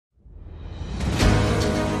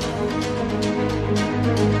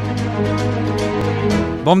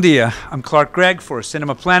Bom dia. I'm Clark Gregg for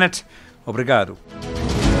Cinema Pla'net. Obrigado.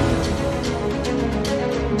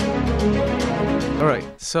 All right,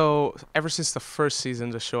 so ever since the first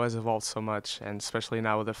season, the show has evolved so much, and especially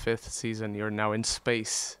now with the fifth season, you're now in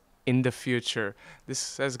space, in the future.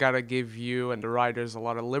 This has got to give you and the writers a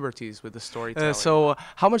lot of liberties with the storytelling. So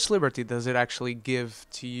how much liberty does it actually give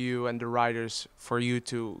to you and the writers for you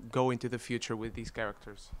to go into the future with these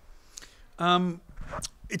characters?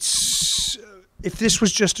 It's if this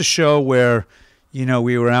was just a show where, you know,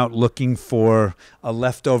 we were out looking for a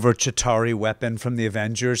leftover Chitauri weapon from the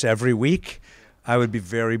Avengers every week, I would be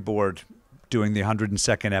very bored doing the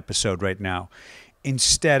 102nd episode right now.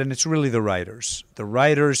 Instead, and it's really the writers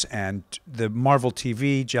and the Marvel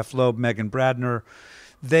TV, Jeff Loeb, Megan Bradner,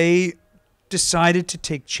 they decided to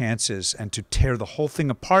take chances and to tear the whole thing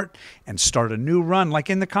apart and start a new run. Like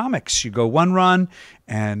in the comics, you go one run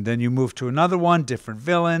and then you move to another one, different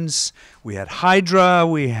villains. We had Hydra,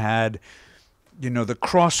 we had, you know, the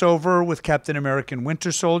crossover with Captain America and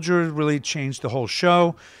Winter Soldier really changed the whole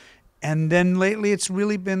show. And then lately it's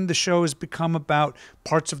really been, the show has become about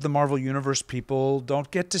parts of the Marvel Universe people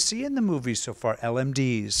don't get to see in the movies so far,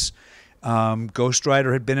 LMDs. Ghost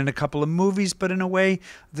Rider had been in a couple of movies, but in a way,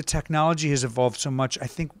 the technology has evolved so much. I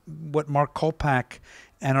think what Mark Kolpak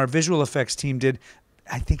and our visual effects team did,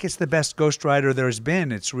 I think it's the best Ghost Rider there has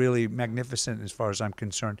been. It's really magnificent as far as I'm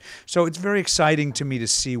concerned. So it's very exciting to me to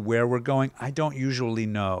see where we're going. I don't usually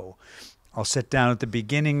know. I'll sit down at the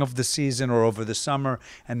beginning of the season or over the summer,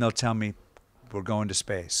 and they'll tell me we're going to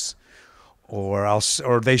space.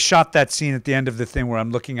 Or they shot that scene at the end of the thing where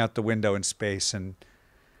I'm looking out the window in space, and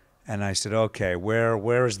I said, okay,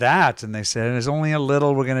 where is that? And they said, there's only a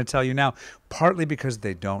little, we're going to tell you now. Partly because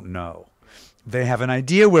they don't know. They have an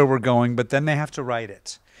idea where we're going, but then they have to write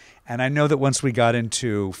it. And I know that once we got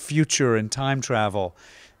into future and time travel,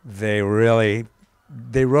 they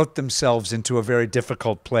wrote themselves into a very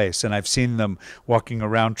difficult place. And I've seen them walking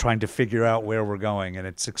around trying to figure out where we're going, and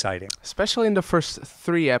it's exciting. Especially in the first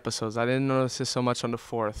 3 episodes. I didn't notice this so much on the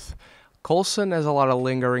 4th. Coulson has a lot of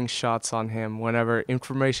lingering shots on him whenever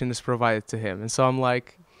information is provided to him. And so I'm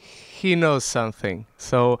like, he knows something.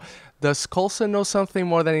 So does Coulson know something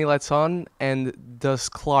more than he lets on? And does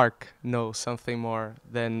Clark know something more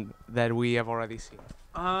than that we have already seen?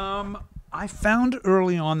 I found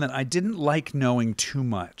early on that I didn't like knowing too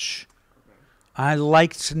much. I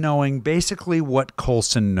liked knowing basically what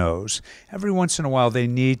Coulson knows. Every once in a while they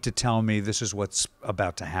need to tell me this is what's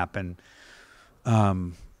about to happen.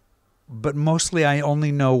 But mostly I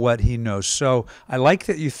only know what he knows. So I like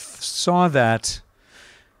that you saw that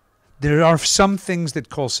there are some things that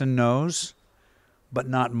Coulson knows, but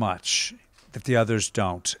not much, that the others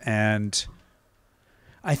don't. And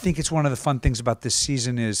I think it's one of the fun things about this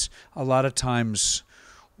season is a lot of times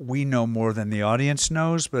we know more than the audience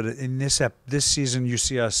knows, but in this season you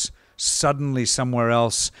see us suddenly somewhere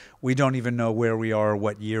else. We don't even know where we are,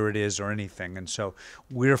 what year it is, or anything. And so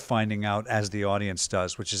we're finding out as the audience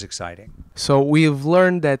does, which is exciting. So we've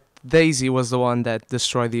learned that Daisy was the one that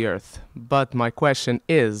destroyed the Earth. But my question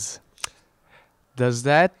is, does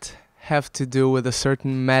that have to do with a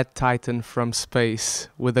certain mad titan from space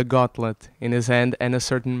with a gauntlet in his hand and a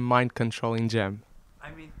certain mind-controlling gem? I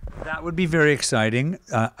mean, that would be very exciting.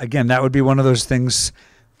 Again, that would be one of those things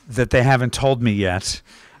that they haven't told me yet.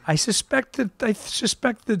 I suspect that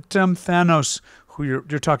Thanos, who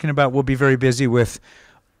you're talking about, will be very busy with,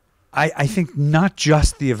 I think, not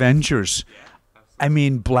just the Avengers. I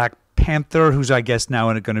mean, Black Panther, who's I guess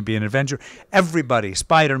now going to be an Avenger. Everybody,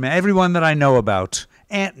 Spider-Man, everyone that I know about,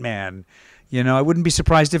 Ant-Man. You know, I wouldn't be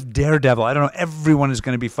surprised if Daredevil, I don't know, everyone is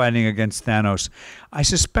going to be fighting against Thanos. I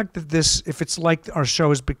suspect that this, if it's like our show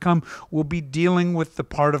has become, we'll be dealing with the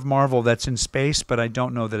part of Marvel that's in space, but I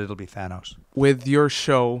don't know that it'll be Thanos. With your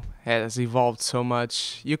show has evolved so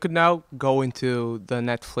much, you could now go into the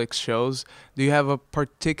Netflix shows. Do you have a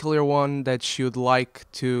particular one that you'd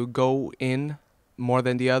like to go in more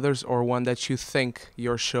than the others, or one that you think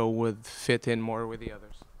your show would fit in more with the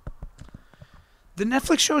others? The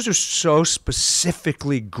Netflix shows are so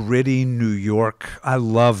specifically gritty New York. I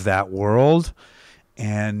love that world.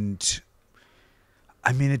 And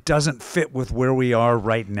I mean, it doesn't fit with where we are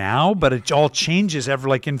right now, but it all changes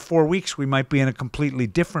like in 4 weeks, we might be in a completely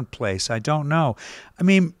different place. I don't know. I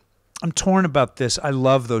mean, I'm torn about this. I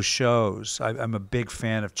love those shows. I'm a big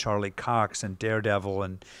fan of Charlie Cox and Daredevil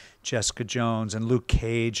and Jessica Jones and Luke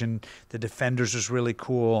Cage, and The Defenders was really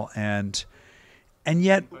cool. And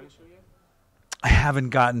yet I haven't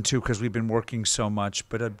gotten to because we've been working so much,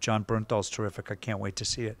 but John Bernthal's terrific. I can't wait to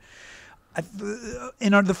see it.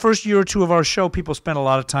 In the first year or two of our show, people spent a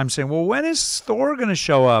lot of time saying, well, when is Thor going to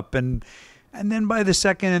show up? And And then by the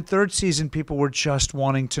second and third season, people were just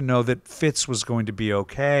wanting to know that Fitz was going to be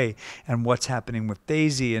okay and what's happening with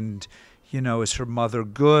Daisy and, is her mother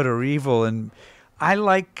good or evil? And I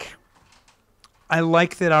like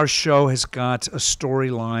that our show has got a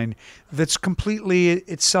storyline that's completely,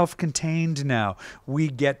 it's self-contained now. We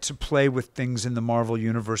get to play with things in the Marvel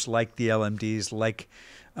Universe like the LMDs, like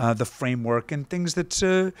the framework and things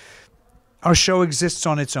that our show exists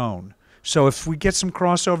on its own. So if we get some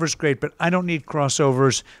crossovers, great, but I don't need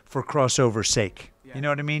crossovers for crossover's sake. Yeah. You know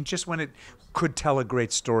what I mean? Just when it could tell a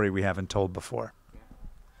great story we haven't told before.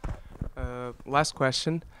 Last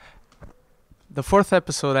question. The 4th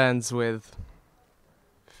episode ends with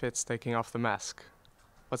Fitz taking off the mask.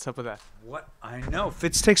 What's up with that? What I know,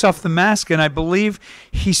 Fitz takes off the mask, and I believe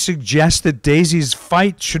he suggests that Daisy's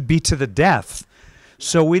fight should be to the death.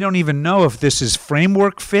 So we don't even know if this is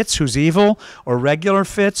framework Fitz, who's evil, or regular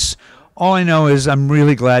Fitz. All I know is I'm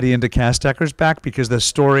really glad Ian DeCastecker's back because the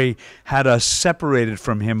story had us separated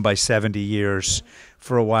from him by 70 years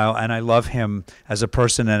for a while, and I love him as a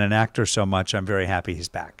person and an actor so much. I'm very happy he's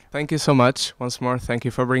back. Thank you so much. Once more, thank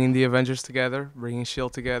you for bringing the Avengers together, bringing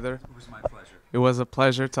S.H.I.E.L.D. together. It was my pleasure. It was a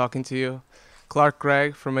pleasure talking to you. Clark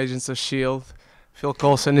Gregg from Agents of S.H.I.E.L.D. Phil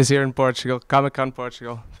Coulson is here in Portugal, Comic Con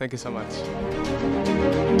Portugal. Thank you so much.